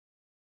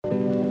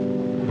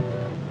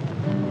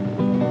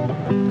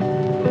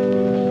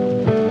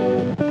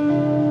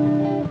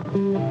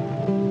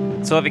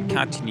Sullivan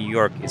County, New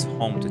York is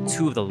home to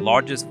two of the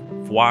largest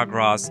foie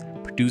gras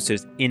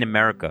producers in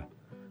America,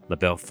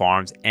 LaBelle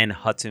Farms and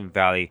Hudson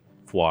Valley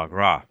Foie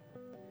Gras.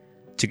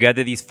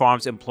 Together, these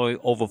farms employ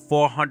over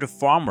 400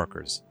 farm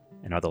workers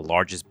and are the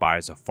largest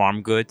buyers of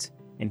farm goods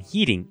and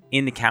heating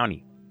in the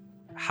county.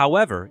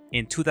 However,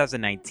 in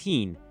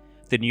 2019,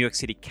 the New York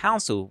City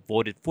Council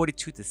voted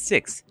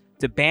 42-6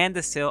 to ban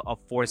the sale of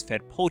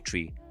force-fed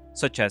poultry,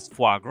 such as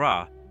foie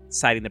gras,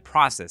 citing the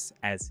process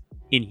as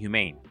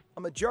inhumane.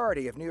 A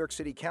majority of New York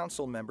City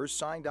Council members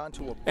signed on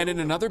to a... And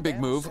in another big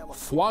move,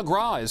 foie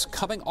gras is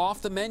coming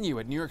off the menu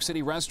at New York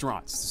City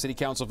restaurants. The City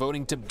Council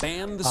voting to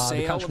ban the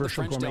sale of the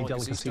French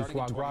delicacy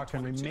foie gras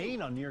can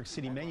remain on New York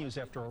City menus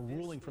after a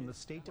ruling from the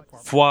State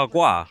Department. Foie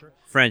gras,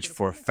 French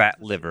for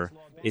fat liver,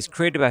 is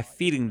created by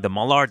feeding the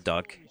mallard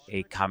duck,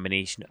 a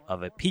combination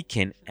of a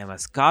Pekin and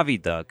Muscovy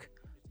duck,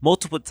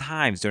 multiple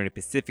times during a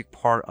specific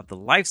part of the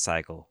life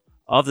cycle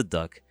of the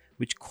duck,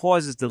 which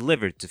causes the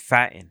liver to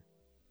fatten.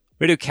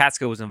 Radio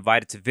Catskill was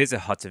invited to visit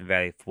Hudson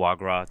Valley Foie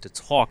Gras to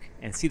talk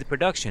and see the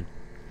production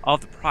of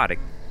the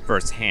product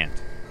firsthand.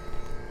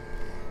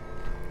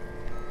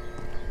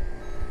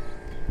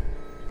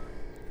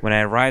 When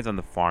I arrived on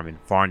the farm in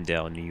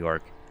Farndale, New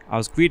York, I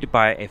was greeted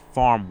by a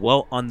farm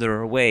well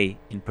underway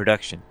in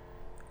production.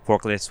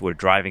 Forklifts were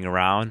driving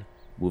around,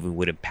 moving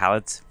wooden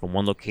pallets from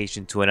one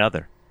location to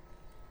another.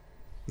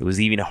 It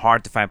was even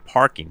hard to find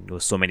parking. There were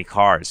so many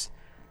cars.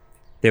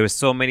 There were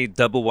so many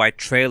double wide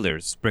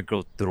trailers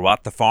sprinkled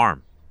throughout the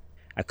farm.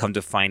 I come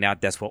to find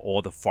out that's where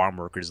all the farm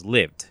workers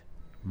lived.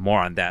 More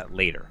on that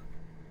later.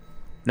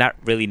 Not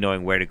really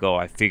knowing where to go,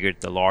 I figured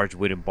the large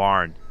wooden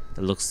barn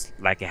that looks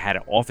like it had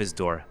an office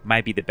door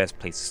might be the best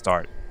place to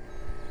start.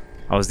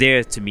 I was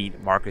there to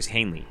meet Marcus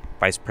Hanley,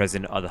 Vice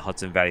President of the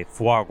Hudson Valley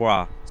Foie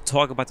Gras, to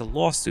talk about the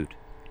lawsuit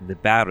and the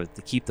battle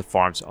to keep the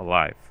farms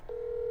alive.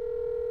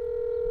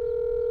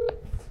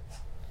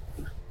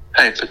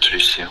 Hey,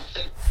 Patricio.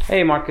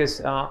 Hey,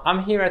 Marcus.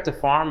 I'm here at the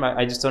farm.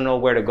 I just don't know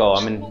where to go.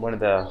 I'm in one of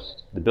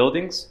the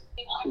buildings.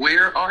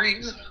 Where are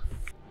you?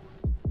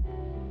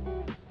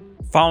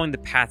 Following the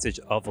passage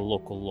of a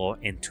local law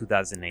in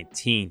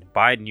 2019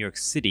 by New York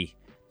City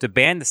to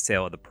ban the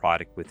sale of the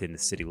product within the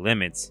city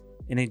limits,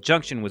 an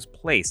injunction was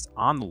placed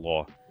on the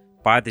law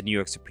by the New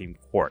York Supreme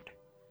Court.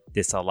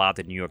 This allowed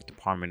the New York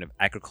Department of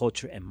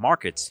Agriculture and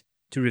Markets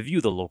to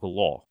review the local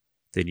law.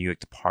 The New York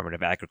Department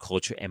of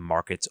Agriculture and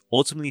Markets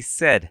ultimately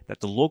said that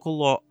the local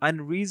law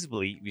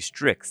unreasonably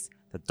restricts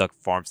the duck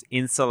farms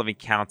in Sullivan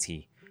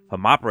County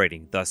from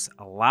operating, thus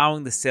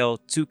allowing the sale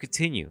to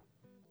continue.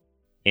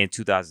 In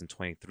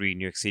 2023,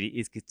 New York City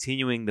is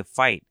continuing the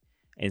fight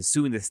and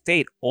suing the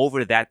state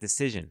over that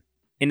decision.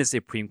 In a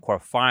Supreme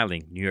Court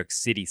filing, New York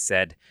City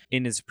said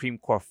in the Supreme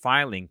Court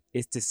filing,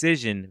 its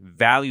decision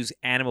values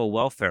animal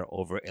welfare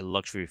over a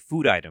luxury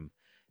food item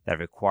that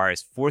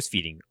requires force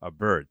feeding of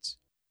birds.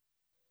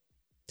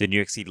 The New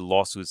York City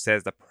lawsuit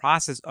says the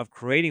process of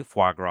creating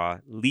foie gras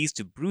leads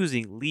to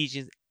bruising,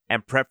 lesions,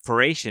 and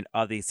perforation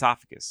of the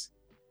esophagus.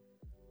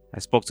 I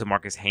spoke to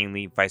Marcus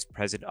Hanley, Vice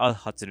President of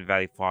Hudson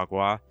Valley Foie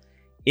Gras,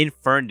 in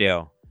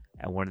Ferndale,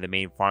 at one of the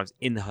main farms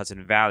in the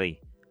Hudson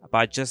Valley,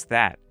 about just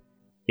that.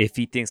 If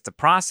he thinks the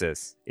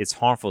process is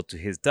harmful to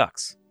his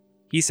ducks,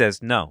 he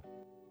says no.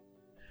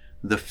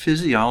 The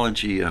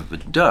physiology of a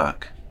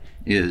duck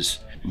is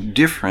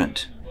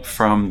different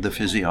from the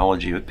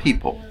physiology of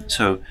people.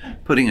 So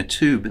putting a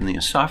tube in the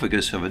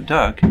esophagus of a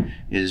duck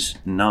is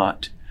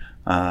not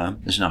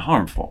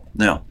harmful.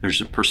 Now,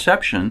 there's a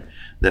perception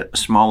that a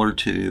smaller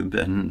tube,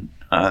 and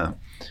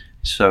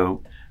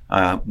so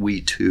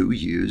we too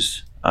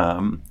use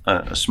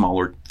a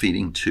smaller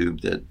feeding tube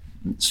that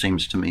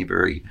seems to me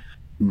very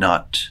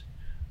not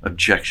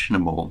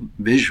objectionable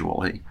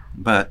visually,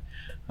 but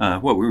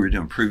what we were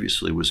doing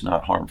previously was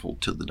not harmful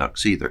to the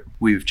ducks either.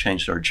 We've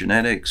changed our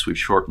genetics, we've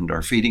shortened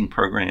our feeding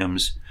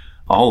programs.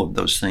 All of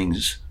those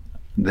things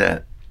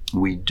that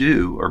we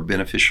do are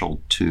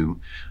beneficial to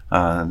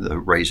the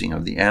raising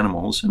of the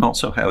animals and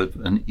also have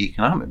an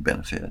economic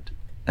benefit.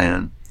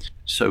 And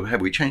so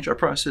have we changed our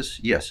process?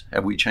 Yes.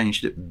 Have we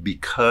changed it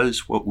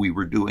because what we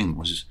were doing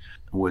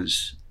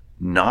was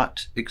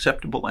not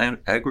acceptable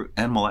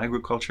animal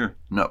agriculture?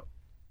 No.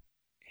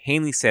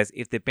 Hanley says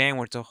if the ban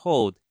were to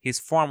hold, his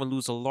farm would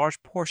lose a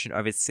large portion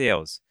of its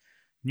sales.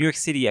 New York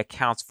City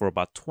accounts for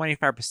about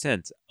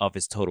 25% of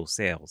its total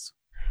sales.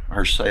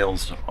 Our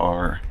sales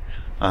are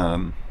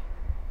of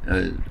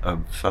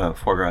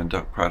foie gras and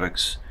duck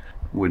products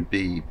would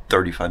be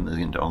 $35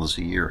 million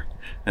a year,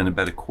 and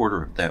about a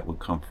quarter of that would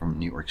come from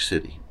New York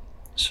City.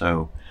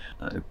 So,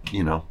 a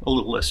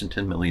little less than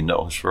 $10 million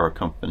for our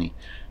company,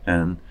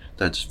 and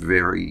that's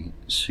very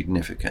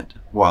significant.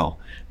 While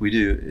we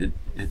do,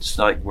 it's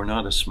like we're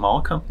not a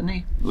small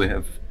company. We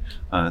have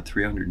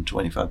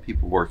 325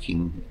 people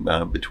working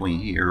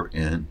between here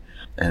and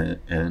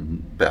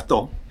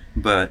Bethel,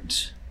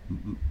 but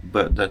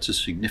that's a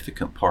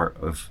significant part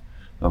of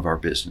our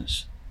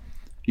business.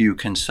 You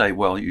can say,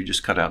 well, you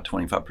just cut out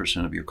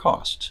 25% of your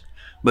costs,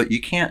 but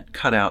you can't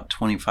cut out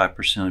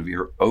 25% of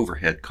your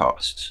overhead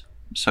costs.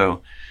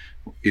 So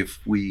if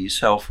we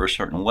sell for a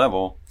certain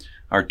level,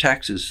 our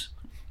taxes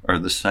are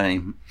the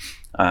same.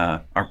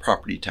 Our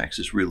property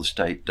taxes, real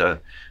estate,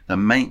 the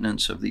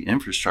maintenance of the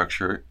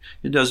infrastructure,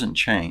 it doesn't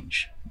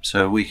change.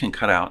 So we can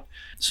cut out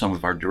some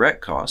of our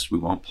direct costs. We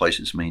won't place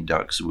as many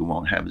ducks. We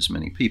won't have as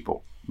many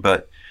people.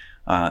 But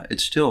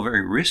it's still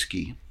very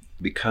risky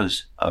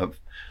because of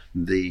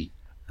the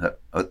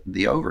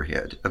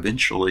overhead.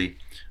 Eventually,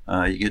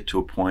 you get to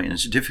a point, and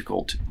it's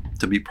difficult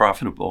to be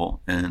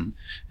profitable in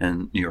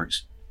New York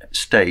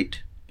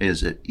State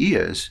as it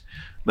is.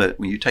 But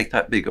when you take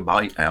that big a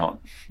bite out,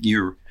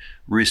 you're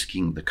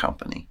risking the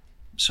company.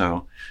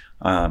 So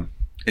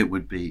it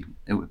would be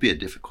a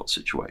difficult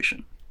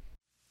situation.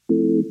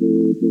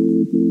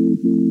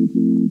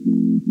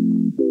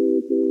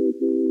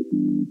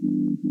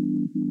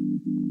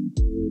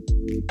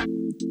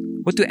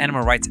 What do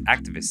animal rights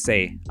activists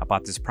say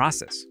about this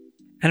process?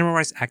 Animal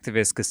rights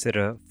activists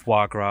consider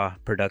foie gras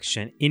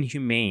production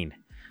inhumane,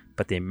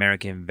 but the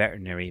American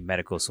Veterinary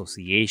Medical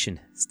Association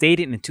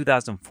stated in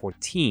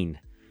 2014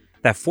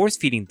 that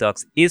force-feeding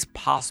ducks is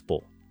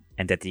possible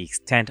and that the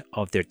extent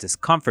of their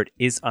discomfort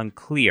is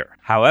unclear.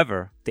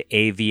 However, the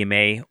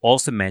AVMA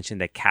also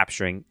mentioned that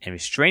capturing and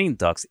restraining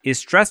ducks is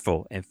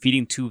stressful and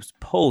feeding tubes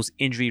pose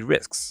injury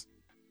risks.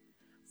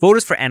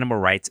 Voters for Animal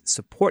Rights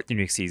support New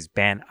York City's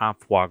ban on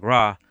foie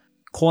gras,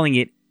 calling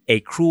it a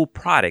cruel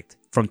product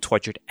from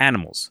tortured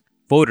animals.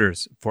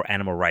 Voters for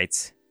Animal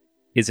Rights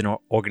is an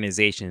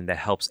organization that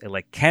helps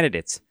elect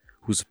candidates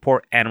who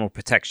support animal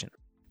protection.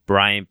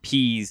 Brian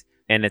Pease,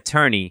 an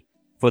attorney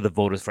for the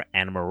Voters for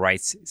Animal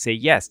Rights, say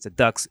yes, the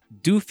ducks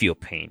do feel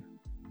pain.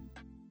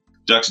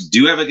 Ducks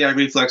do have a gag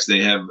reflex.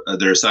 They have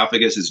their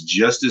esophagus is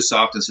just as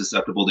soft and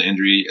susceptible to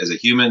injury as a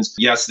human's.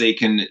 Yes, they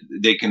can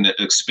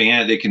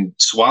expand. They can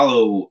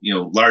swallow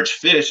large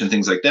fish and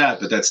things like that.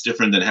 But that's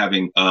different than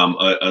having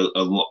a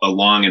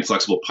long and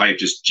flexible pipe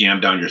just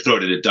jammed down your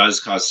throat. And it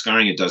does cause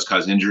scarring. It does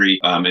cause injury,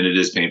 and it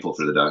is painful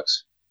for the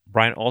ducks.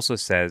 Brian also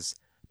says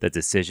the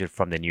decision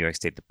from the New York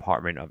State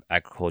Department of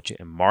Agriculture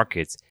and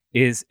Markets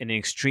is an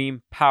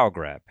extreme power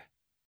grab.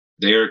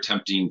 They are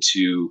attempting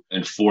to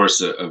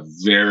enforce a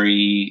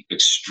very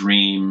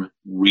extreme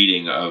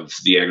reading of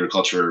the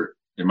Agriculture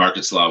and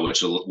Markets Law,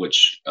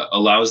 which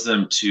allows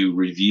them to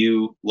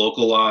review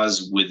local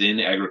laws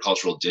within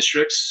agricultural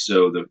districts.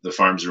 So the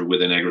farms are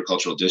within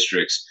agricultural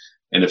districts.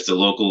 And if the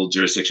local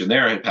jurisdiction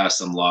there had passed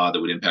some law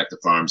that would impact the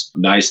farms,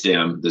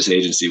 NYSDAM, this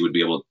agency, would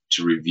be able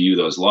to review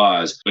those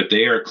laws. But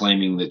they are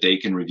claiming that they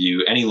can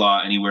review any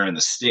law anywhere in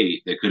the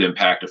state that could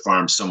impact a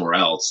farm somewhere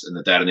else, and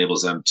that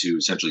enables them to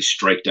essentially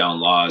strike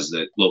down laws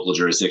that local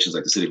jurisdictions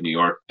like the city of New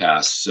York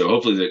pass. So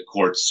hopefully the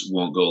courts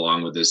won't go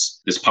along with this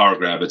power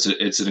grab.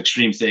 It's an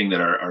extreme thing that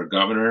our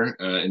governor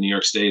in New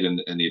York State and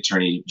the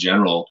attorney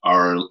general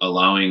are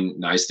allowing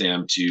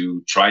NYSDAM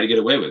to try to get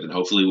away with, and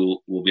hopefully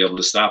we'll be able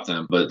to stop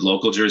them. But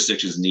local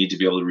jurisdictions need to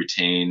be able to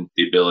retain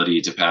the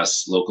ability to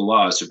pass local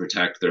laws to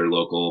protect their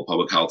local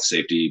public health,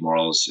 safety,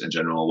 morals, and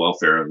general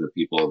welfare of the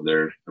people of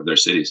their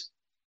cities.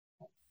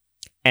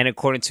 And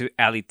according to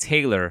Allie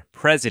Taylor,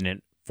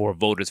 president for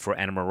Voters for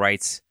Animal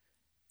Rights,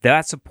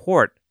 that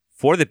support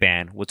for the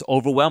ban was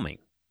overwhelming.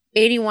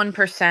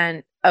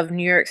 81% of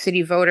New York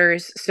City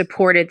voters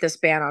supported this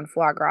ban on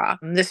foie gras.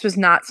 This was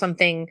not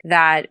something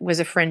that was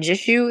a fringe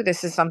issue.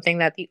 This is something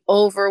that the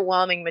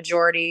overwhelming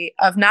majority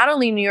of not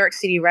only New York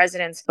City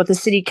residents, but the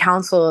city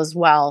council as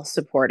well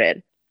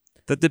supported.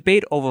 The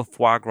debate over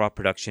foie gras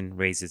production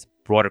raises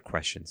broader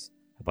questions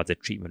about the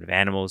treatment of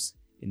animals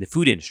in the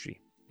food industry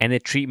and the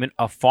treatment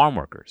of farm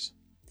workers.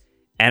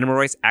 Animal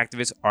rights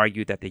activists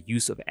argue that the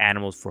use of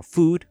animals for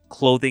food,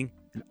 clothing,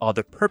 and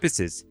other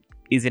purposes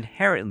is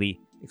inherently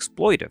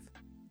exploitive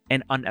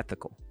and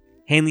unethical.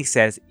 Hanley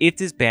says if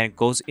this ban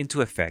goes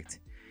into effect,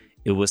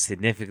 it will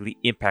significantly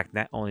impact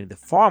not only the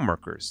farm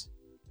workers,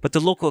 but the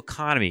local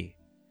economy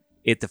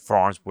if the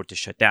farms were to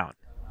shut down.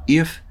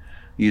 If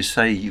you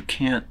say you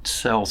can't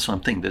sell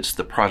something that's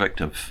the product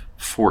of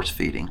force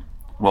feeding,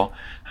 well,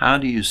 how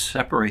do you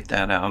separate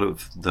that out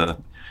of the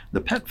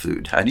pet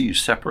food? How do you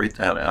separate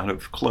that out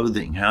of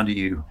clothing? How do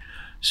you,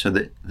 so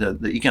that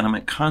the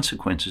economic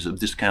consequences of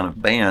this kind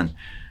of ban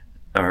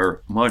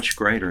are much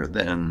greater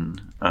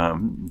than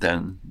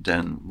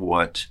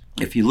what,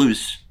 if you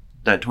lose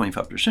that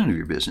 25% of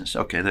your business,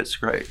 okay, that's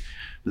great.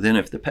 But then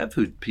if the pet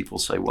food people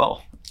say,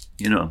 well,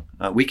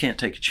 we can't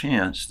take a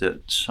chance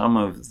that some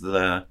of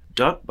the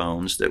duck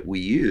bones that we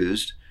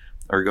used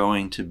are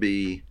going to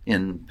be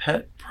in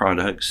pet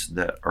products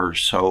that are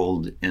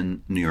sold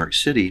in New York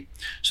City.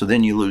 So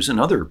then you lose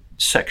another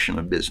section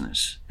of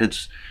business.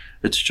 It's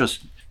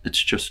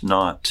just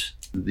not,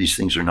 these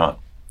things are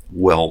not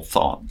well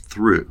thought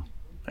through,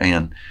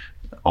 and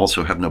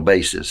also have no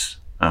basis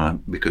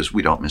because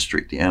we don't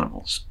mistreat the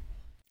animals.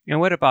 And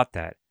what about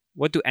that?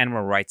 What do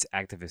animal rights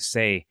activists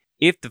say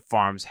if the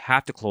farms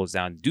have to close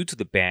down due to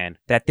the ban,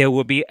 that there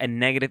will be a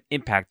negative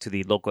impact to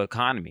the local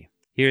economy?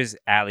 Here's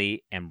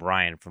Allie and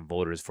Brian from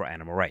Voters for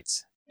Animal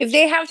Rights. If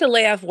they have to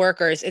lay off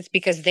workers, it's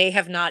because they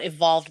have not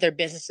evolved their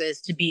businesses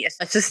to be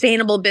a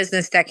sustainable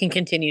business that can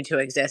continue to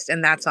exist,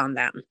 and that's on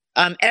them.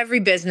 every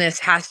business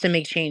has to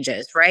make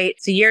changes, right?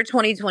 It's the year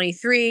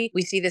 2023.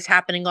 We see this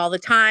happening all the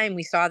time.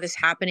 We saw this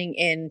happening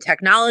in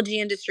technology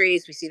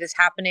industries. We see this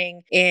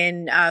happening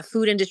in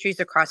food industries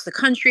across the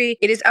country.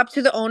 It is up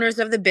to the owners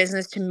of the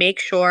business to make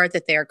sure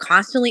that they are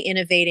constantly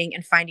innovating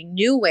and finding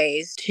new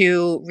ways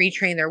to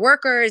retrain their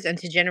workers and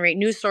to generate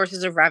new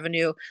sources of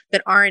revenue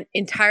that aren't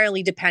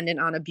entirely dependent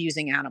on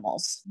abusing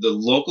animals. The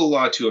local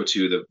law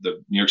 202,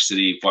 the New York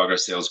City foie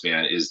gras sales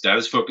ban, is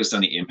focused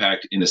on the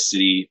impact in the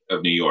city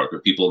of New York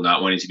of people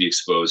not wanting to be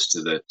exposed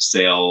to the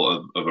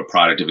sale of a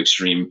product of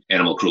extreme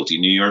animal cruelty.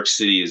 New York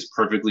City is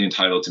perfectly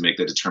entitled to make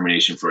that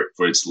determination for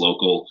its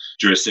local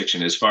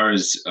jurisdiction. As far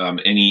as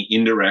any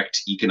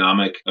indirect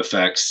economic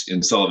effects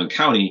in Sullivan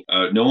County,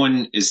 no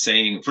one is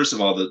saying, first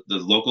of all, the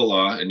local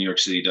law in New York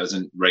City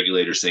doesn't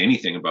regulate or say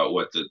anything about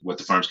what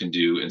the farms can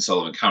do in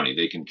Sullivan County.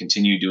 They can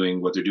continue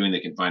doing what they're doing. They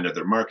can find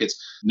other markets.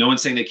 No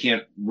one's saying they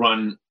can't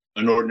run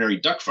an ordinary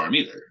duck farm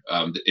either.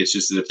 It's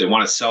just that if they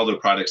want to sell their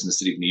products in the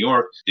city of New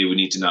York, they would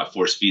need to not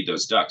force feed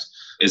those ducks.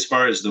 As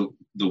far as the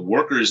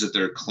workers that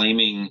they're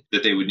claiming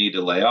that they would need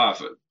to lay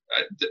off,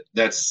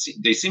 they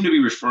seem to be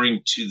referring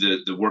to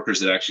the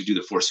workers that actually do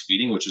the force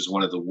feeding, which is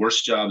one of the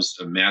worst jobs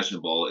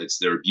imaginable.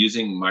 They're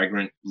abusing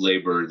migrant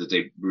labor that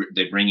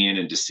they bring in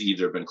and deceive.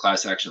 There have been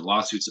class action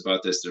lawsuits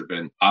about this. There have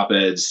been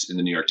op-eds in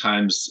the New York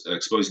Times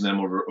exposing them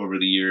over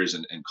the years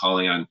and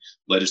calling on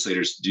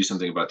legislators to do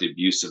something about the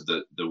abuse of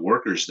the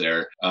workers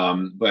there.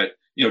 But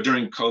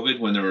during COVID,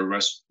 when there were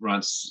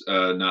restaurants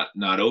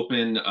not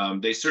open,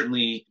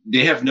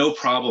 they have no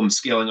problem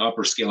scaling up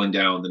or scaling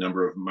down the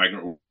number of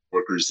migrant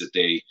workers that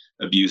they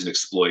abuse and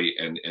exploit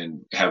and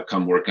have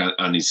come work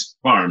on these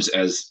farms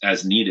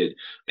as needed.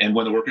 And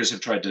when the workers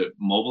have tried to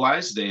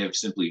mobilize, they have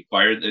simply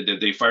fire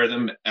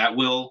them at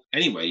will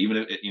anyway, even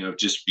if,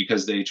 just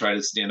because they try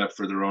to stand up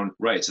for their own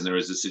rights. And there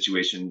was a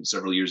situation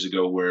several years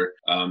ago where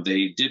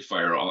they did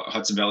fire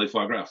Hudson Valley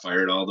Foie Gras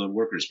fired all the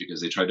workers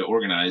because they tried to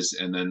organize,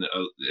 and then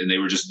and they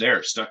were just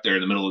stuck there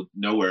in the middle of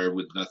nowhere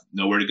with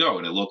nowhere to go.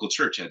 And a local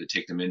church had to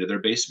take them into their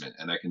basement.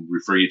 And I can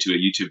refer you to a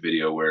YouTube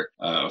video where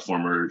a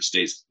former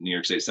New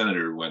York State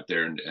senator went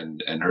there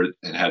and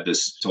had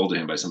this told to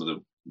him by some of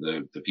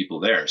the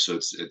people there. So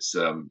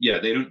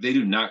they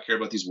do not care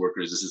about these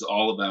workers. This is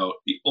all about,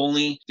 the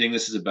only thing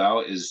this is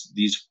about is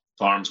these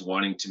farms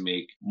wanting to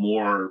make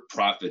more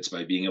profits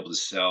by being able to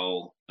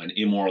sell an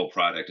immoral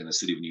product in the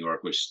city of New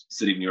York, which the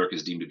city of New York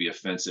is deemed to be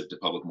offensive to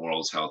public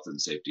morals, health, and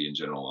safety and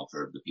general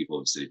welfare of the people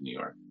of the city of New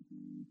York.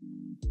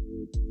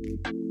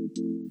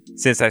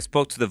 Since I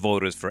spoke to the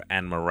voters for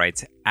animal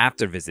rights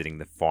after visiting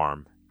the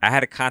farm, I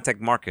had to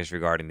contact Marcus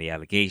regarding the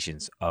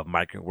allegations of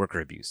migrant worker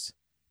abuse.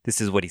 This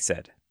is what he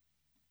said.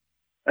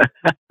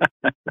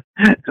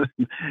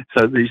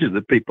 So these are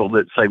the people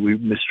that say we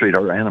mistreat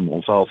our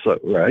animals also,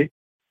 right?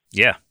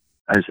 Yeah.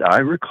 As I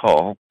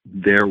recall,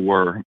 there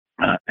were,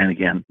 and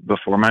again,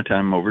 before my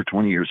time, over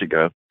 20 years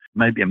ago,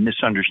 maybe a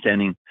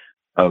misunderstanding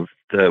of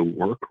the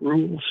work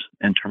rules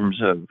in terms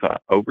of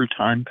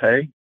overtime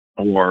pay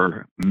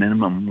or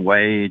minimum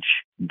wage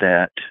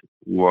that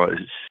was,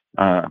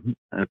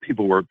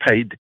 people were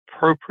paid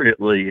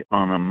appropriately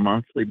on a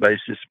monthly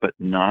basis, but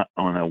not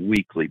on a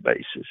weekly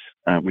basis,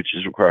 which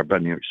is required by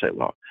New York State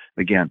law.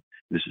 Again,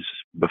 this is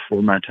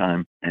before my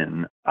time,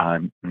 and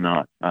I'm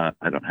not,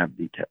 I don't have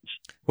details.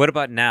 What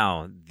about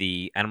now?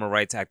 The animal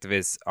rights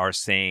activists are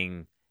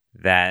saying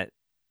that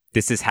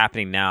this is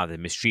happening now. The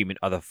mistreatment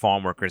of the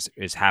farm workers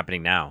is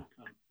happening now.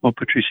 Well,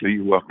 Patricia,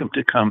 you're welcome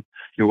to come.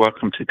 You're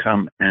welcome to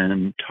come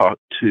and talk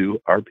to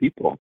our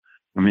people.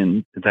 I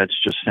mean, that's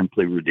just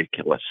simply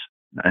ridiculous.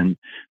 And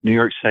New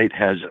York State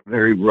has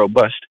very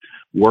robust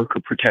worker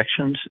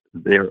protections.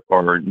 There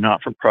are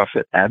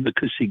not-for-profit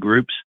advocacy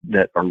groups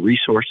that are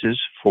resources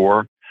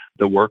for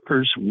the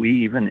workers.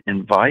 We even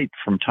invite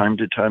from time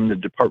to time the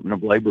Department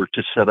of Labor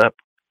to set up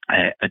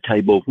a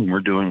table when we're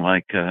doing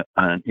like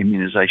an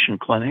immunization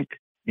clinic.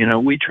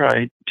 We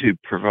try to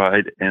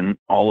provide in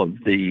all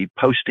of the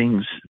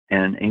postings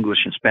in English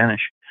and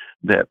Spanish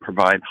that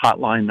provide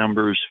hotline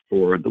numbers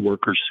for the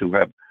workers who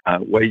have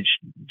wage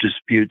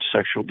disputes,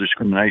 sexual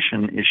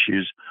discrimination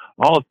issues.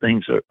 All of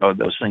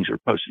those things are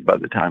posted by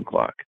the time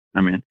clock.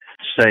 I mean,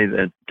 to say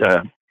that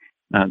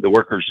the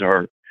workers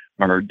are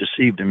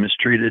deceived and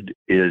mistreated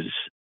is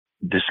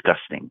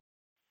disgusting.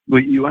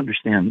 Well, you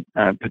understand,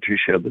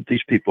 Patricia, that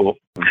these people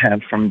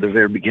have from the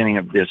very beginning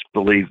of this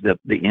believed that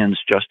the ends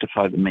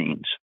justify the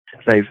means.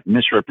 They've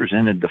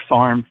misrepresented the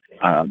farm,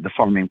 the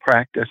farming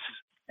practice,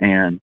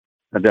 and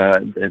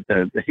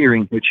the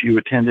hearing which you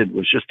attended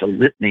was just a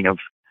litany of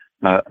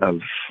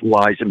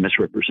lies and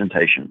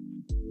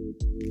misrepresentation.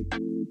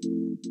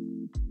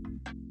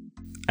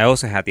 I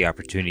also had the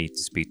opportunity to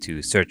speak to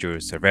Sergio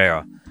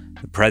Cervera,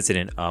 the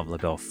president of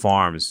LaBelle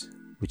Farms,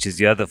 which is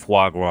the other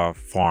foie gras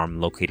farm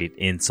located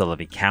in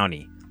Sullivan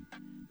County.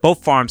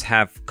 Both farms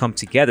have come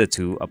together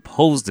to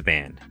oppose the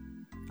ban.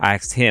 I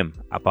asked him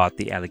about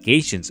the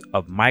allegations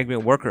of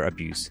migrant worker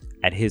abuse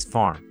at his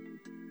farm.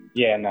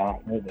 Yeah,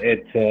 no,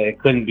 it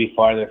couldn't be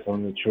farther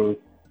from the truth.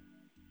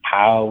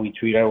 How we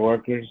treat our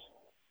workers,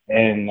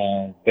 and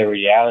the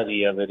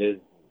reality of it is,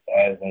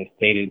 as I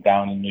stated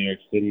down in New York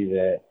City,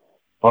 that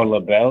for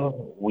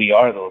LaBelle, we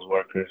are those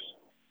workers.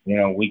 You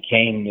know, we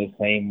came the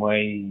same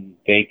way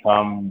they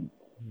come.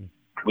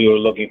 We were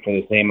looking for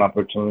the same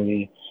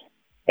opportunity.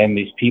 And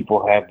these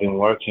people have been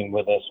working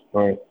with us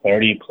for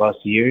 30 plus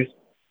years.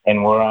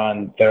 And we're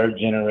on third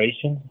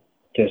generation.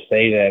 To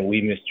say that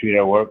we mistreat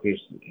our workers,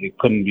 it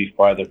couldn't be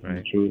farther from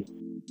the truth.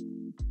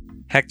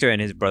 Hector and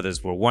his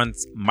brothers were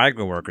once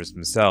migrant workers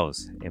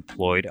themselves,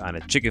 employed on a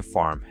chicken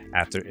farm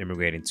after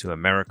immigrating to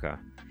America.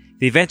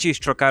 They eventually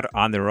struck out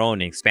on their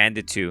own and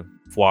expanded to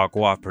foie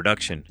gras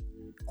production.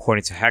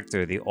 According to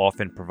Hector, they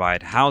often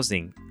provide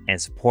housing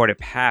and support a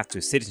path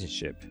to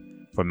citizenship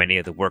for many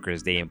of the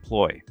workers they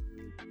employ.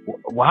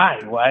 Why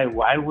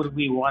would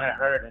we want to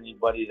hurt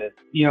anybody that,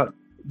 you know,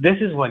 this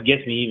is what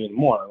gets me even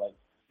more. Like,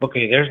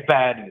 okay, there's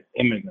bad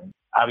immigrants.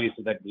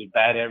 Obviously, like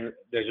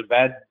there's a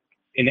bad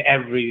in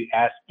every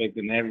aspect,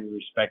 in every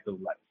respect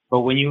of life. But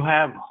when you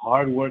have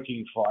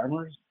hardworking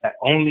farmers that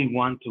only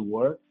want to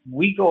work,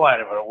 we go out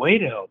of our way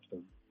to help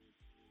them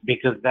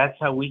because that's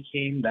how we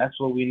came. That's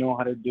what we know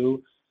how to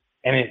do.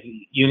 And if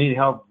you need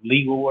help,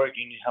 legal work,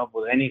 you need help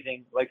with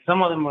anything. Like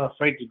some of them are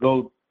afraid to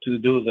go to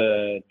do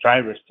the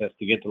driver's test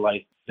to get the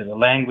license, because of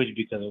language,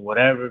 because of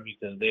whatever,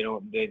 because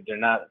they're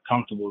not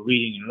comfortable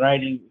reading and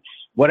writing,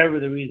 whatever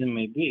the reason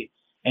may be.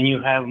 And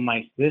you have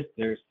my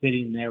sister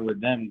sitting there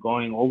with them,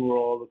 going over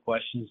all the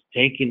questions,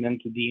 taking them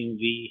to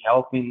DMV,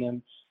 helping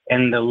them.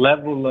 And the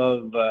level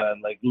of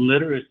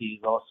literacy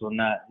is also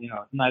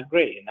not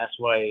great. And that's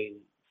why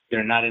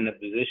they're not in a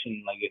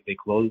position, like if they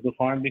close the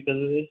farm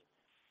because of this,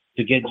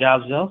 to get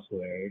jobs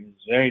elsewhere.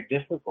 It's very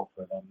difficult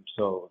for them.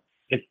 So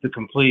it's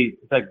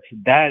like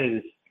that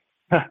is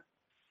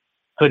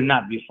could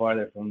not be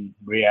farther from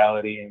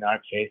reality in our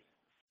case.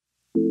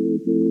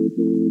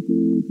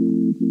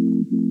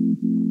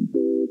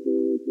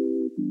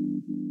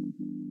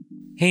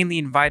 Hanley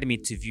invited me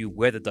to view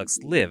where the ducks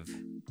live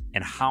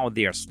and how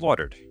they are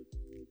slaughtered.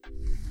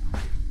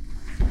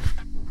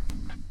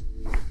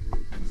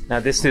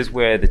 Now this is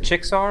where the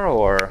chicks are,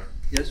 or?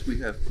 Yes, we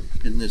have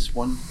in this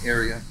one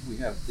area, we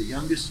have the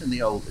youngest and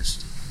the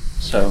oldest.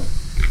 So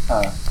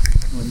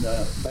when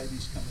the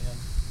babies come in,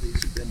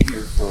 these have been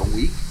here for a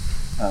week.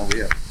 We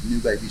have new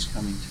babies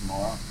coming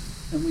tomorrow.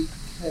 And we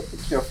have a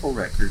careful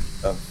record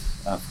of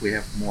if we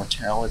have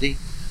mortality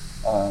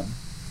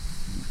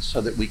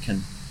so that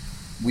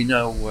we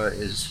know what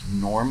is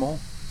normal.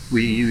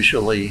 We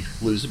usually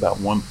lose about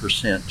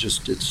 1%,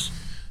 just it's,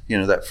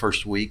 that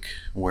first week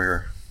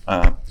where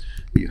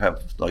you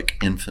have like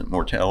infant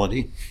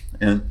mortality.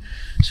 And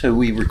so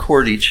we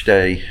record each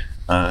day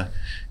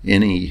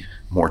any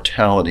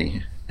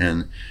mortality.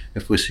 And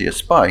if we see a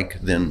spike,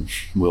 then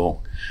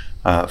we'll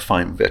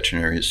find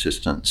veterinary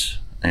assistance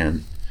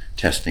and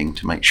testing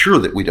to make sure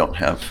that we don't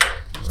have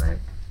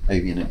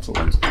avian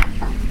influenza.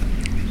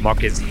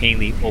 Marcus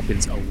Hanley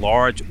opens a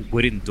large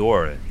wooden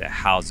door that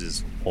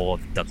houses all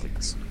the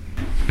ducklings.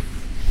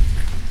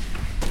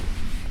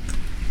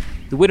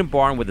 The wooden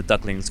barn where the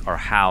ducklings are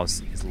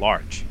housed is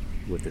large,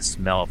 with the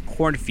smell of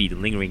corn feed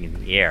lingering in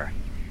the air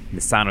and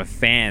the sound of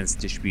fans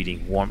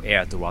distributing warm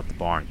air throughout the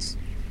barns.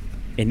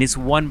 In this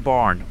one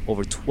barn,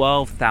 over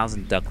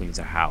 12,000 ducklings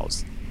are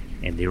housed,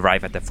 and they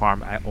arrive at the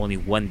farm at only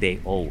 1 day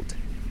old.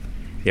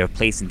 They are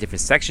placed in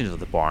different sections of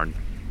the barn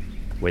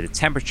where the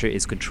temperature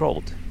is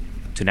controlled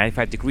to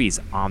 95 degrees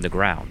on the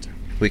ground.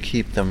 We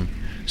keep them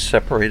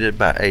separated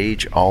by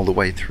age all the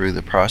way through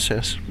the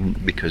process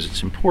because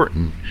it's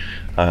important,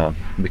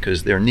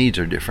 because their needs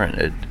are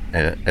different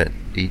at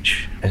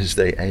each as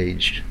they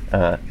age.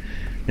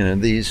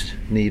 These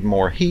need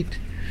more heat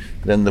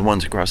than the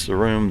ones across the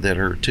room that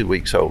are 2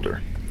 weeks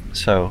older.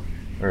 So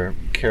we're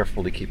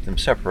careful to keep them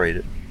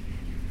separated.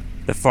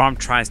 The farm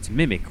tries to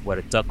mimic what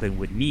a duckling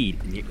would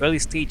need in the early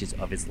stages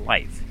of its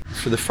life.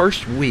 For the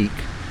first week,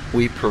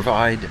 we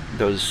provide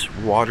those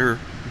water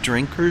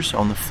drinkers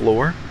on the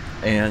floor,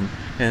 and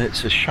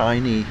it's a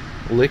shiny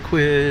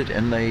liquid,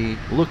 and they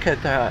look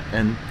at that,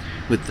 and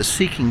with the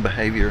seeking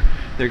behavior,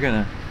 they're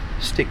gonna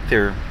stick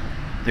their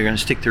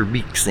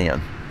beaks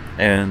in,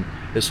 and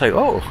it's like,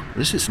 oh,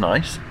 this is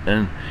nice,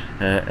 and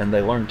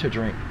they learn to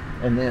drink.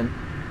 And then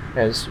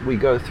as we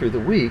go through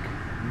the week,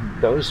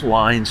 those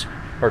lines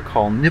are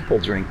called nipple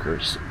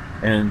drinkers,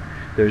 and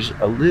there's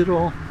a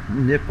little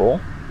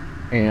nipple,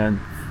 and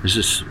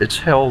it's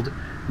held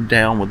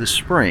down with a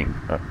spring,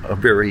 a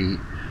very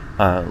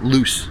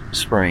loose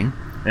spring,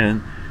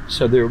 and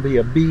so there will be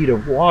a bead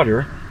of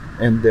water,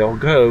 and they'll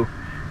go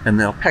and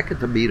they'll peck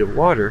at the bead of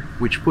water,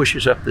 which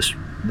pushes up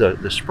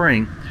the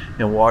spring,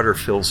 and water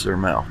fills their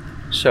mouth.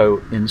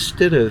 So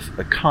instead of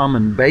a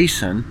common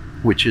basin,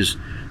 which is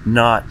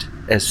not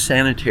as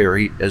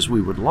sanitary as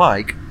we would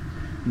like,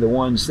 the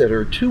ones that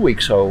are 2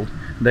 weeks old,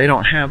 they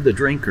don't have the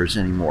drinkers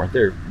anymore.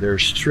 They're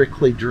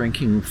strictly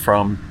drinking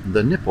from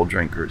the nipple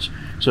drinkers.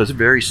 So it's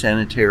very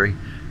sanitary.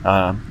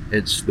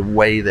 It's the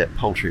way that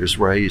poultry is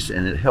raised,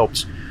 and it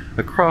helps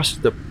across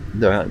the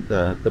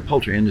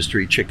poultry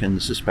industry,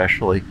 chickens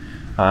especially,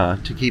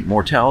 to keep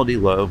mortality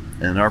low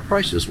and our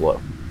prices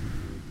low.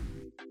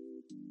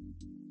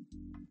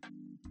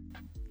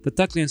 The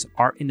ducklings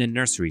are in the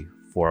nursery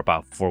for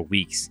about 4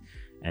 weeks,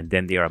 and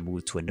then they are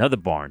moved to another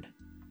barn,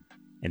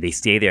 and they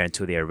stay there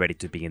until they are ready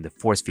to begin the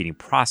force feeding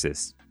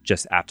process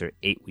just after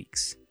 8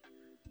 weeks.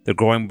 The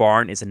growing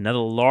barn is another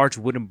large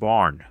wooden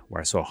barn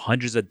where I saw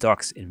hundreds of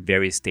ducks in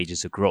various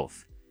stages of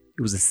growth.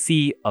 It was a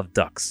sea of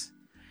ducks.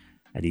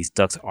 And these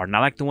ducks are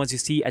not like the ones you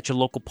see at your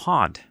local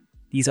pond.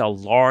 These are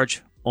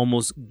large,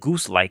 almost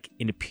goose-like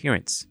in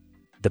appearance.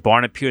 The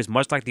barn appears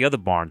much like the other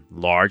barn,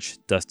 large,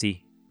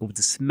 dusty, and with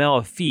the smell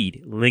of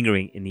feed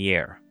lingering in the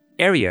air.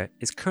 Area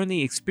is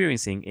currently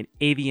experiencing an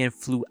avian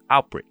flu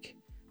outbreak,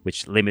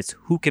 which limits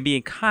who can be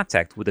in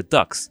contact with the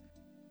ducks,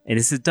 and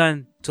this is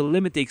done to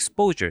limit the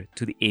exposure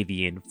to the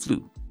avian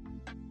flu.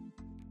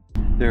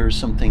 There are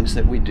some things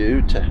that we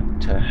do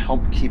to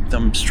help keep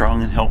them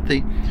strong and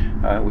healthy.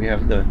 We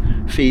have the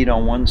feed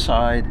on one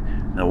side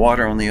and the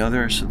water on the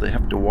other, so they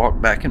have to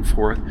walk back and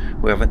forth.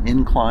 We have an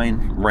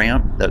incline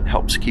ramp that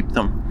helps keep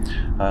them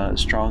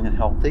strong and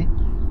healthy.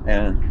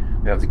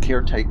 And we have the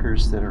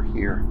caretakers that are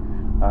here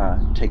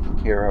taking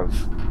care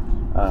of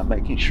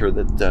making sure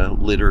that the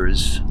litter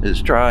is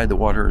dry, the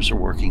waters are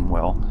working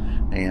well,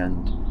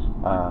 and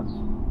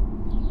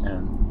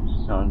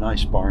a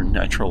nice barn,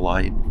 natural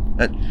light.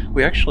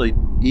 We actually,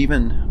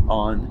 even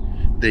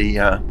on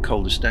the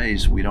coldest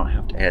days, we don't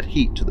have to add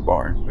heat to the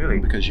barn. Really?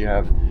 Because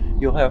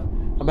you'll have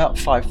about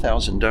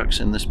 5,000 ducks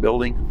in this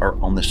building or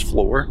on this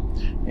floor,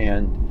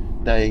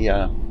 and they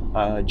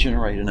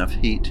generate enough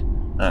heat,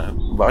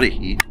 body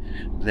heat,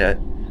 that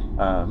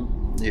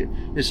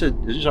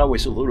there's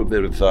always a little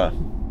bit of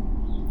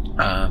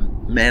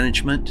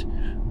management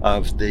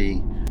of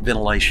the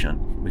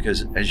ventilation,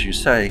 because as you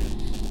say,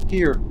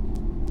 here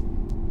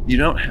you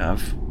don't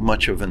have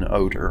much of an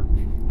odor.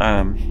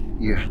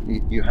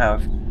 You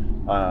have,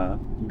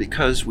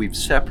 because we've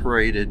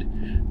separated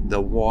the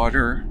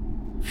water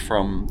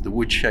from the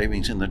wood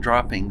shavings and the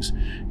droppings,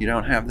 you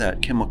don't have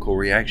that chemical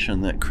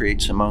reaction that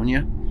creates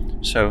ammonia.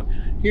 So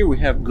here we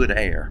have good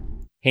air.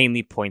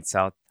 Hanley points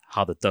out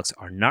how the ducks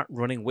are not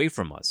running away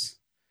from us,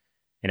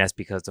 and that's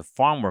because the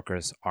farm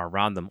workers are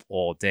around them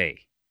all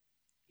day.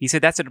 He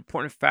said that's an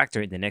important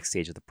factor in the next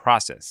stage of the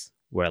process,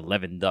 where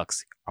 11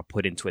 ducks are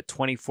put into a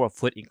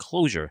 24-foot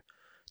enclosure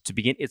to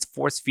begin its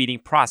force feeding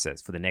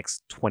process for the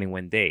next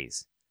 21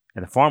 days,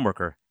 and the farm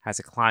worker has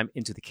to climb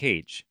into the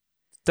cage.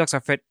 Ducks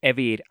are fed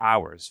every 8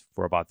 hours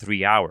for about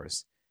 3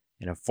 hours,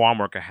 and a farm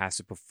worker has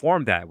to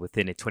perform that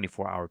within a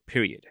 24-hour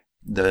period.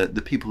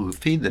 The people who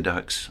feed the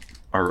ducks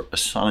are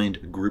assigned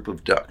a group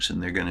of ducks,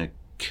 and they're going to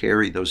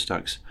carry those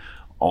ducks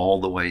all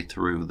the way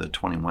through the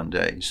 21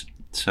 days.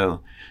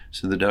 So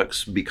the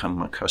ducks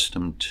become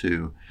accustomed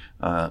to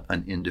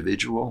an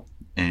individual,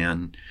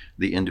 and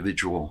the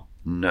individual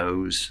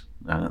knows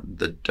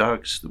the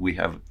ducks. We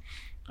have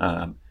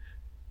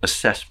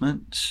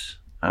assessments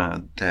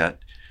that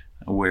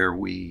where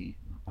we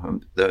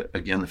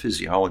the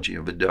physiology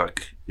of a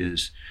duck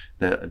is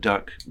that a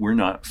duck, we're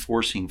not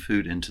forcing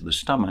food into the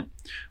stomach,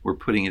 we're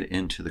putting it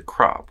into the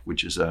crop,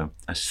 which is a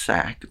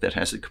sac that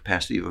has a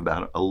capacity of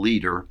about 1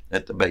 liter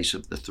at the base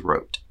of the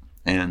throat.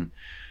 And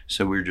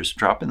so we're just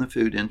dropping the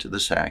food into the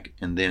sac,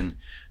 and then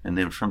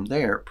from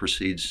there it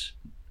proceeds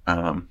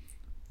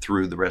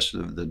through the rest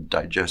of the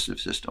digestive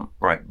system.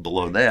 Right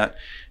below that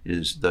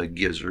is the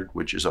gizzard,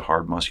 which is a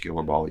hard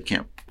muscular ball. You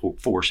can't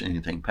force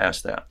anything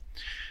past that.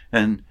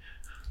 And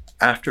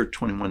after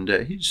 21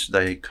 days,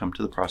 they come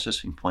to the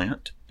processing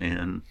plant,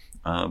 and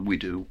we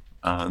do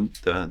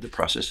the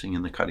processing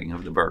and the cutting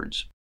of the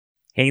birds.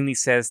 Hanley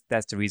says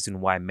that's the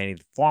reason why many of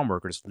the farm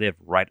workers live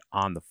right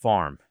on the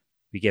farm.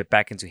 We get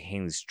back into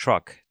Hanley's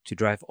truck to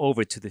drive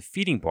over to the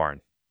feeding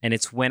barn, and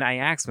it's when I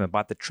asked him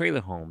about the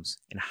trailer homes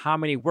and how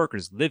many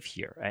workers live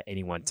here at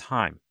any one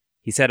time.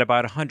 He said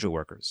about 100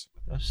 workers.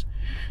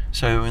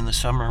 So in the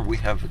summer, we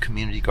have a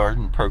community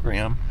garden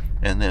program,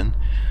 and then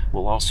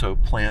we'll also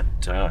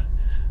plant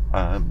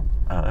an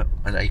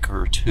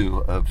acre or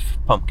two of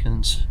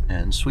pumpkins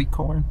and sweet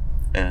corn.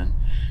 And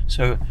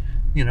so,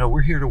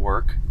 we're here to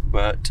work,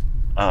 but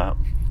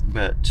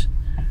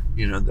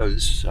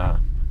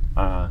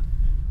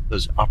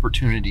those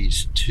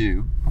opportunities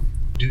to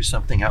do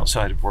something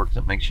outside of work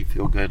that makes you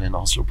feel good and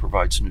also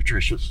provides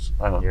nutritious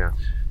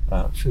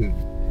food.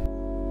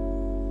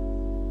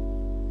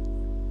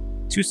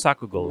 2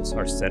 soccer goals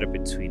are set up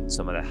between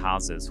some of the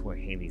houses where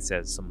Hanley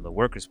says some of the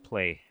workers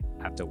play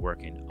after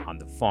working on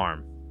the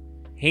farm.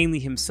 Hanley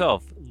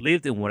himself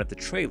lived in one of the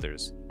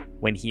trailers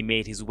when he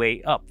made his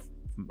way up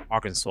from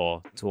Arkansas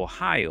to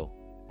Ohio,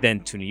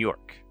 then to New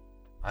York.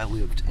 I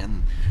lived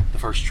in the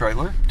first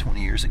trailer 20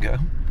 years ago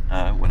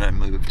when I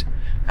moved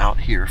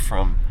out here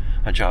from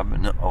a job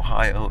in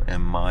Ohio,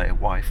 and my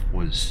wife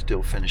was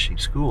still finishing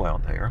school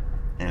out there.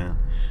 And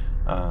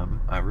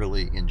I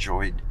really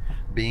enjoyed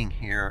being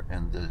here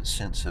and the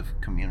sense of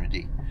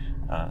community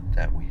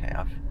that we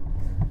have.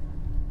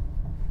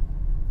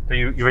 So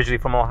you originally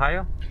from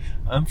Ohio?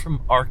 I'm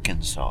from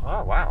Arkansas.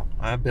 Oh, wow.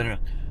 I've been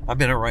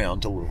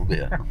around a little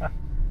bit.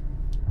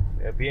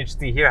 It'd be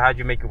interesting to hear how'd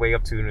you make your way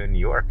up to New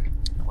York?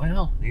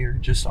 Well, you're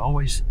just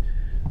always,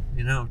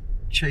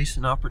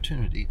 chasing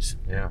opportunities.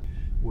 Yeah.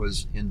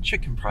 was in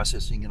chicken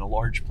processing in a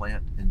large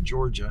plant in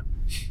Georgia.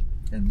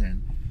 And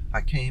then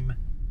I came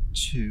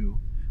to,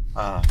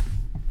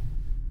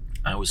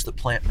 I was the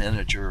plant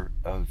manager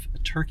of a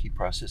turkey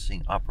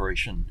processing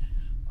operation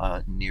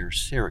near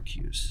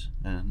Syracuse.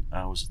 And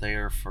I was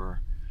there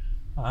for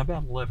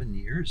about 11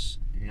 years.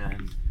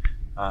 And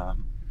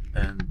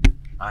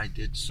I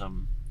did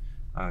some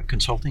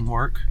consulting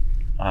work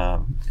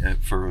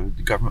for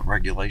the government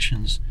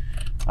regulations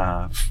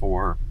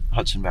for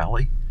Hudson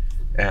Valley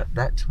at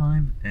that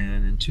time.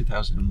 And in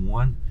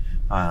 2001,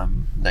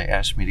 they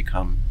asked me to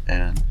come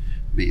and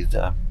be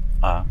the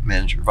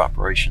manager of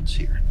operations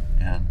here.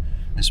 And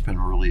it's been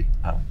really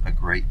a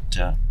great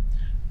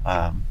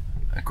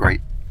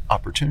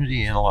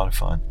opportunity and a lot of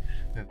fun.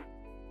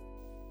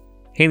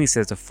 Haley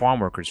says the farm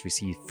workers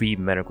receive free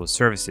medical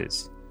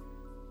services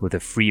with a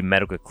free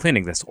medical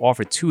clinic that's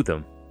offered to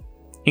them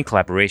in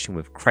collaboration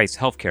with Christ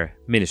Healthcare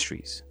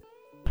Ministries.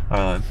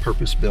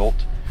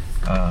 Purpose-built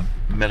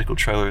medical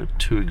trailer,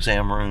 2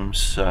 exam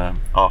rooms,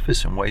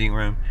 office and waiting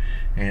room,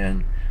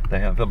 and they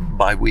have a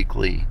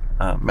bi-weekly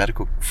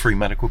free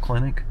medical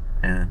clinic,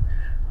 and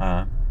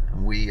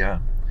we're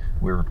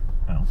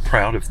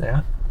proud of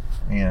that.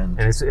 And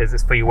is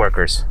this for your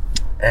workers?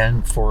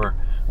 And for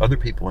other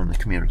people in the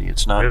community.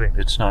 It's not Really?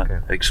 It's not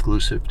Okay.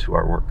 exclusive to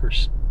our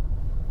workers.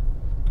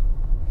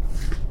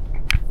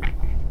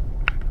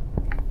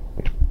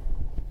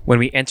 When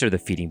we enter the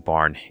feeding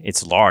barn,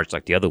 it's large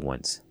like the other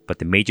ones, but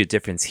the major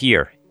difference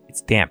here,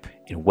 it's damp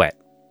and wet.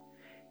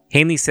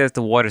 Haley says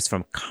the water is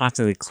from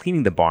constantly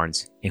cleaning the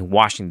barns and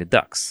washing the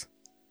ducks.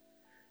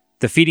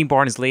 The feeding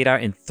barn is laid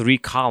out in 3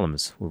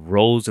 columns with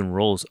rows and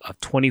rows of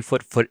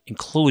 20-foot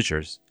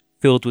enclosures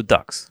filled with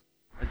ducks.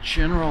 A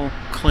general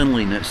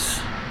cleanliness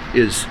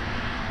is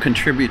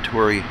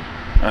contributory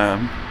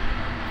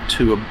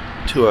to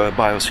a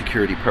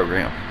biosecurity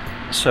program.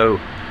 So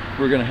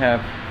we're going to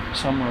have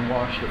someone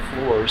wash the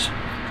floors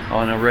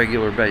on a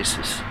regular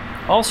basis.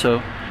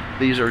 Also,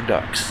 these are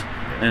ducks,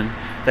 and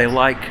they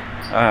like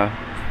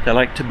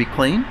to be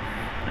clean,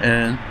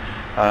 and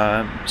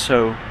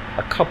so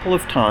a couple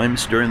of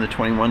times during the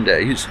 21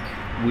 days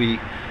we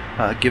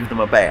give them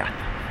a bath,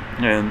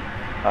 and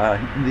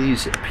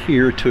these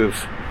appear to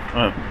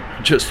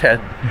have just had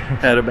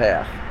a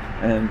bath,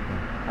 and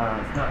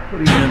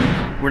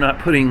we're not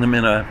putting them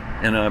in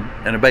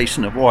a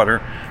basin of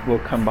water. We'll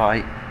come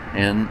by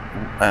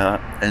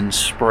and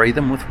spray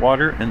them with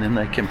water, and then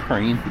they can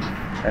preen,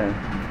 and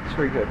it's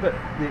very good. But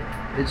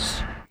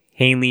it's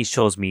Haley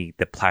shows me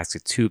the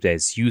plastic tube that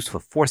is used for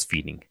force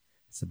feeding.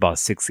 It's about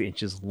 6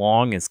 inches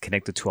long and is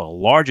connected to a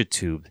larger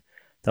tube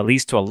that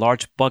leads to a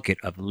large bucket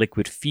of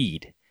liquid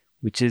feed,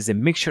 which is a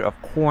mixture of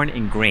corn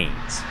and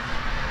grains.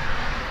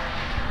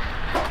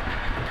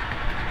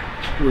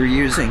 We're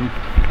using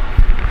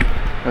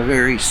a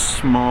very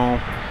small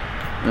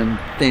and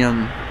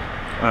thin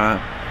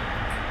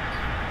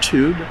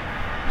tube,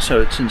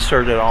 so it's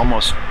inserted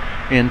almost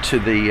into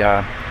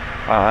the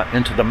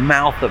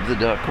mouth of the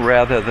duck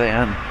rather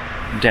than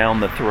down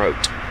the throat.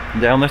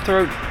 Down the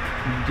throat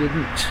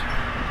didn't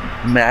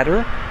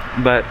matter,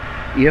 but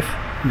if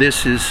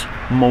this is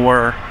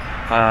more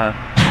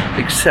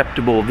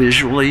acceptable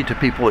visually to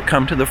people that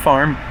come to the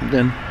farm,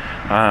 then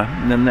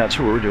that's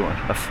what we're doing.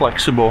 A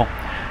flexible,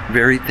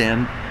 very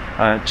thin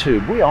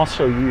tube. We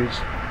also use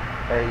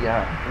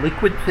a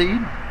liquid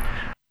feed.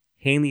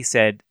 Haley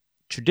said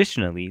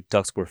traditionally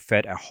ducks were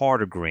fed a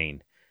harder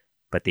grain,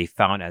 but they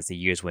found as the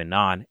years went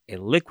on, a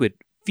liquid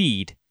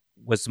feed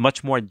was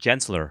much more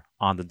gentler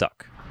on the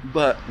duck.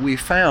 But we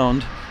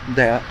found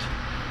that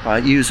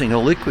using a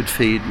liquid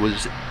feed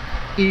was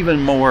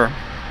even more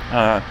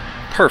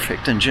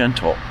perfect and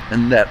gentle,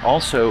 and that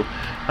also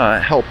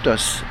helped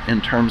us in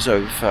terms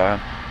of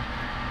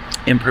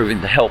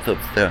improving the health of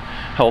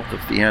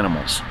the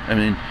animals. I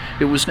mean,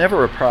 it was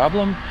never a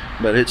problem,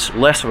 but it's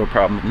less of a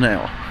problem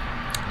now.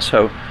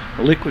 So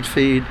a liquid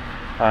feed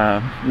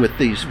with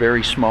these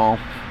very small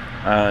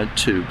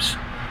tubes.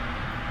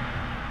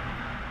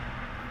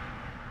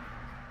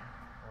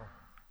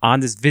 On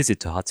this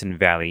visit to Hudson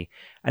Valley,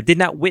 I did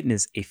not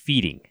witness a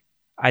feeding.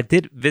 I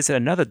did visit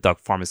another duck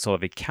farm in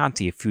Sullivan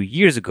County a few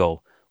years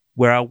ago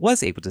where I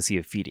was able to see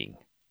a feeding.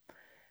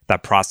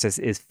 That process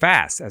is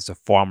fast as the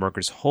farm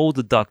workers hold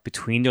the duck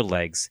between their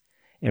legs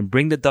and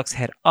bring the duck's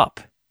head up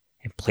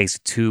and place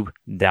the tube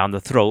down the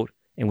throat,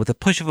 and with a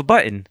push of a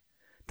button,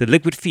 the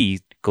liquid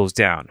feed goes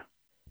down.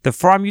 The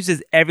farm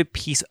uses every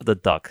piece of the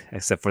duck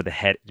except for the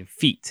head and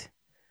feet.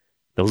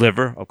 The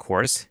liver, of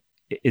course,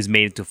 is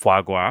made into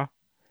foie gras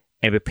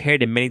and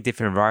prepared in many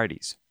different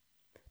varieties.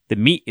 The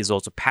meat is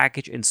also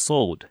packaged and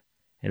sold,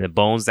 and the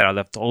bones that are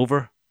left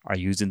over are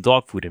used in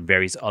dog food and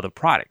various other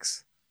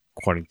products,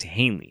 according to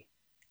Haley.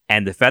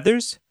 And the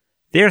feathers?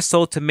 They are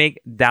sold to make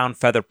down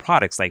feather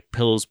products like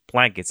pillows,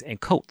 blankets, and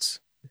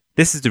coats.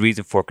 This is the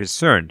reason for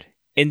concern.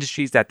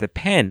 Industries that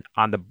depend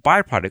on the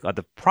byproduct of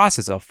the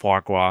process of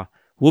foie gras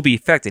will be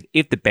affected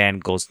if the ban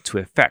goes into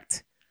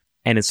effect.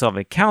 And in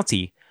Sullivan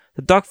County,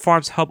 the duck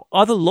farms help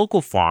other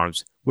local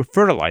farms with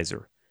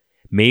fertilizer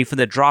made from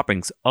the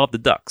droppings of the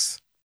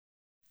ducks.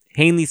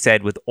 Hanley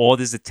said with all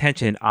this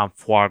attention on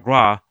foie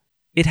gras,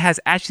 it has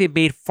actually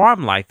made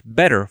farm life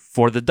better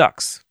for the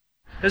ducks.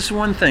 This is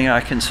one thing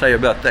I can say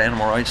about the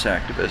animal rights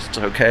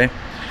activists, okay?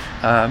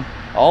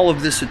 All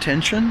of this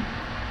attention,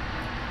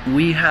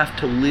 we have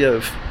to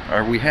live,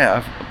 or we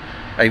have,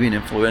 avian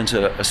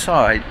influenza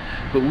aside,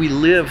 but we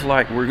live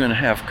like we're going to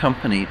have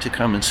company to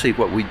come and see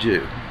what we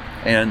do.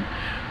 And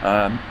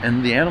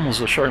the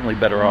animals are certainly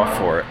better off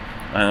for it.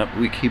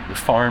 We keep the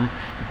farm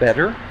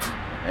better,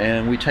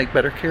 and we take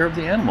better care of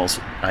the animals,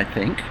 I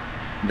think,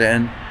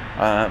 than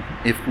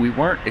if we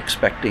weren't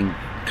expecting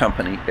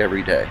company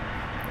every day.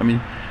 I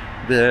mean,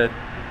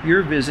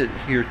 your visit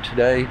here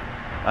today,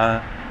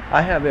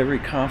 I have every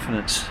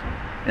confidence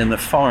in the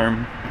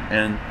farm,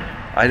 and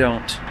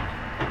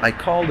I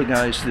called the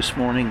guys this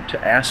morning to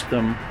ask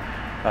them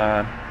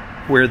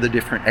where the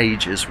different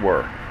ages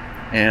were.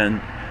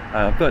 And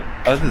but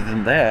other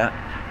than that,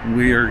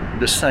 we're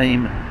the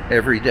same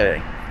every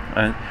day.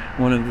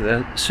 One of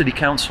the city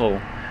council,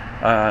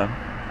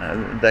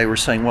 they were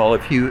saying, well,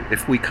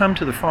 if we come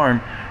to the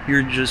farm,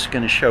 you're just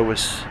going to show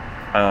us,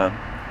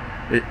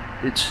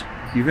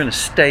 you're going to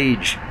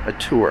stage a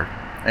tour.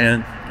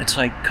 And it's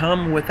like,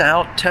 come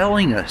without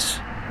telling us.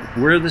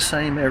 We're the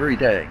same every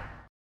day.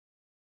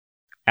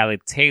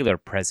 Allie Taylor,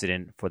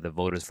 president for the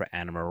Voters for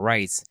Animal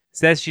Rights,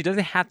 says she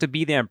doesn't have to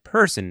be there in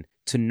person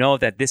to know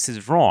that this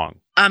is wrong.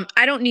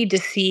 I don't need to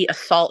see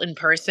assault in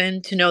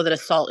person to know that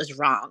assault is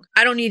wrong.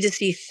 I don't need to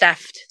see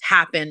theft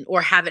happen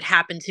or have it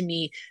happen to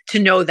me to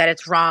know that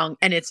it's wrong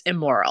and it's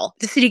immoral.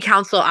 The city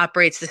council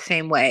operates the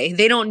same way.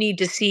 They don't need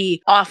to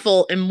see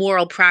awful,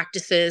 immoral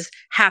practices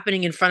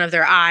happening in front of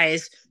their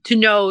eyes to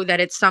know that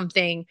it's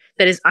something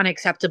that is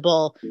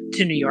unacceptable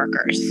to New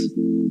Yorkers.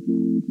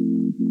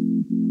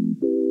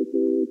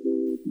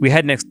 We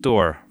head next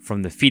door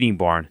from the feeding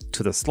barn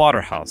to the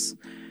slaughterhouse,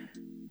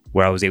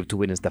 where I was able to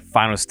witness the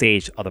final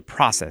stage of the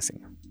processing.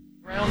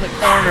 Around the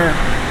corner,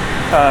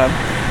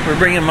 we're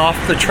bringing them off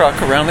the truck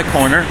around the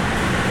corner,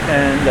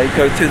 and they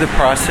go through the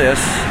process.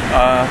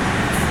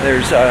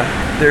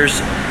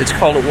 It's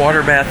called a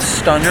water bath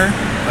stunner,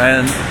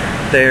 and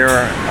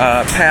they're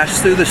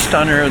passed through the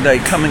stunner. They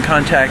come in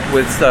contact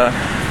with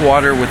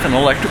water with an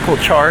electrical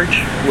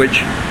charge,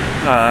 which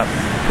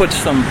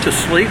puts them to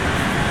sleep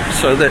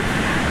so that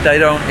they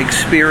don't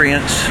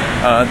experience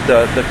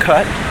the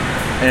cut.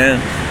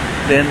 And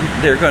then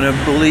they're going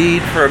to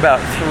bleed for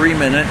about 3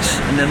 minutes,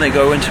 and then they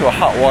go into a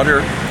hot water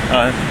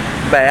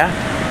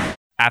bath.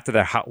 After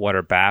the hot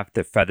water bath,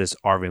 the feathers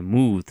are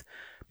removed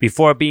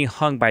before being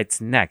hung by its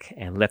neck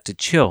and left to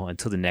chill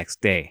until the next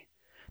day.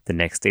 The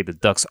next day, the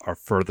ducks are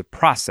further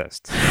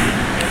processed.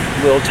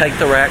 We'll take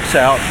the racks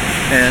out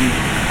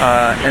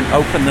and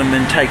open them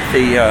and take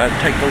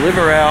the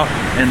liver out,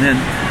 and then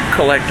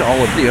collect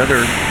all of the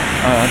other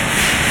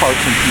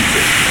parts and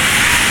pieces.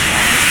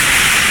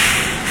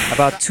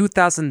 About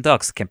 2,000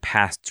 ducks can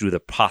pass through the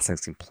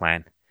processing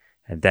plant,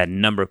 and that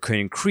number could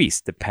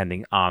increase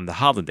depending on the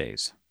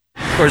holidays.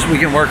 Of course, we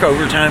can work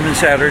overtime on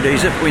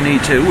Saturdays if we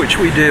need to, which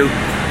we do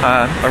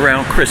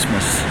around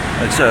Christmas.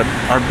 It's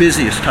our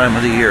busiest time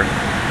of the year.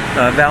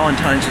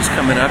 Valentine's is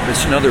coming up.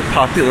 It's another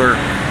popular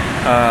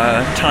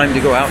time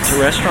to go out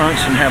to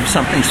restaurants and have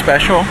something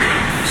special.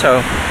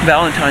 So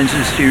Valentine's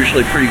is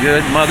usually pretty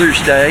good. Mother's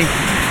Day,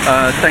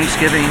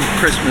 Thanksgiving,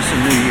 Christmas,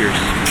 and New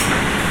Year's.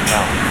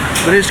 Wow.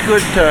 But it's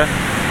good to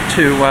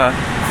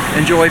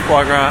enjoy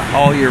foie gras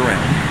all year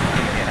round.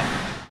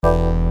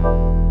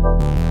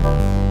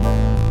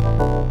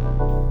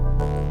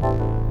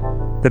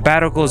 The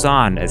battle goes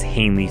on as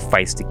Hanley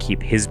fights to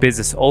keep his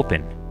business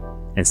open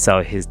and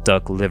sell his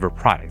duck liver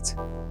product.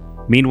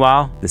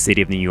 Meanwhile, the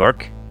city of New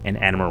York and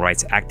animal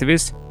rights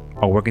activists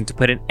are working to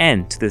put an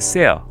end to the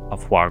sale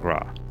of foie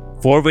gras.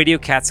 For Radio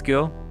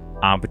Catskill,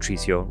 I'm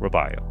Patricio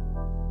Roballo.